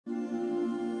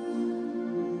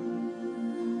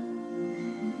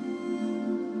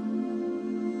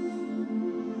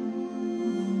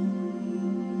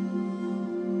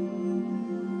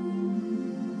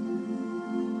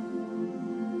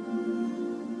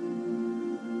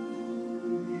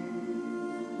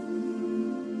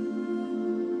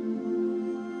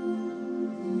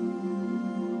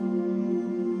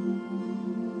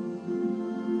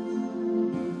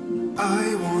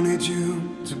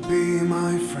to be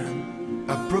my friend.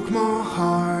 I broke more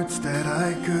hearts that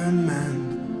I could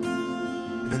mend.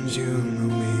 And you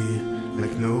know me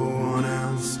like no one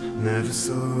else, never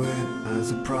saw it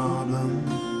as a problem.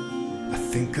 I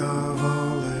think of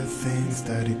all the things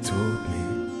that he taught me.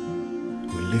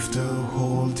 We lived a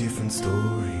whole different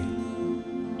story.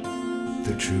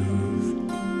 The truth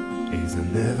is I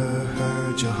never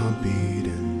heard your heart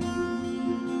beating.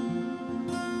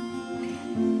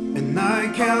 And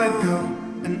I can't let go,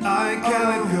 and I can't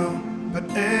let go.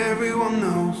 But everyone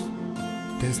knows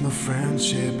there's no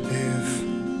friendship if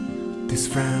this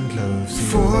friend loves you.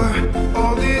 For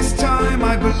all this time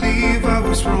I believe I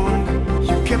was wrong.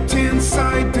 You kept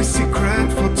inside the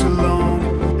secret for too long,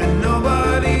 and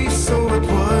nobody saw what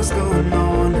was going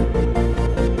on.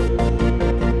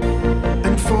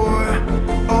 And for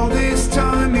all this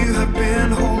time you have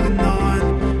been holding on,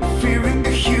 fearing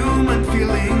the human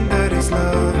feeling that is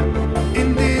love.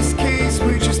 In this case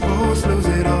we just both lose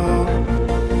it all.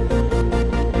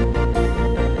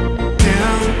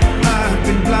 Damn, I've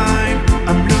been blind,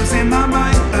 I'm losing my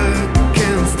mind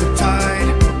against the tide.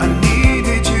 I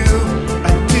needed you,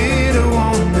 I didn't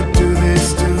want to do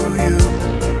this to you.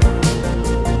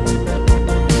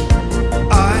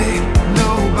 I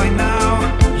know by now,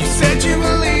 you said you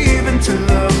were leaving to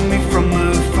love me from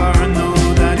afar. I know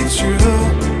that it's true,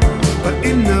 but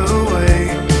in no way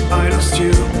I lost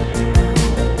you.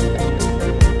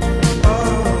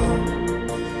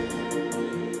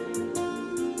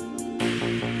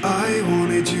 I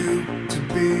wanted you to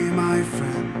be my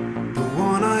friend, the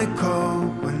one I call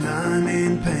when I'm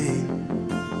in pain.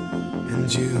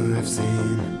 And you have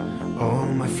seen all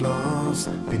my flaws,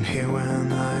 been here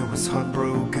when I was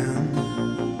heartbroken.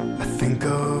 I think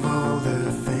of all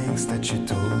the things that you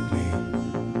told me.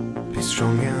 Be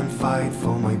strong and fight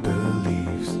for my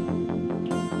beliefs.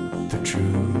 The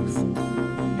truth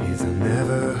is I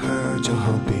never heard your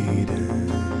heart beating.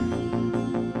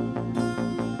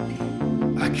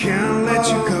 I can't let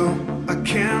you go, I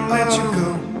can't let you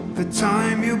go. The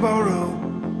time you borrow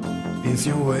is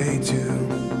your way to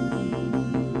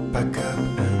back up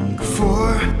and go.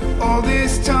 For all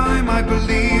this time I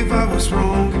believe I was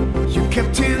wrong.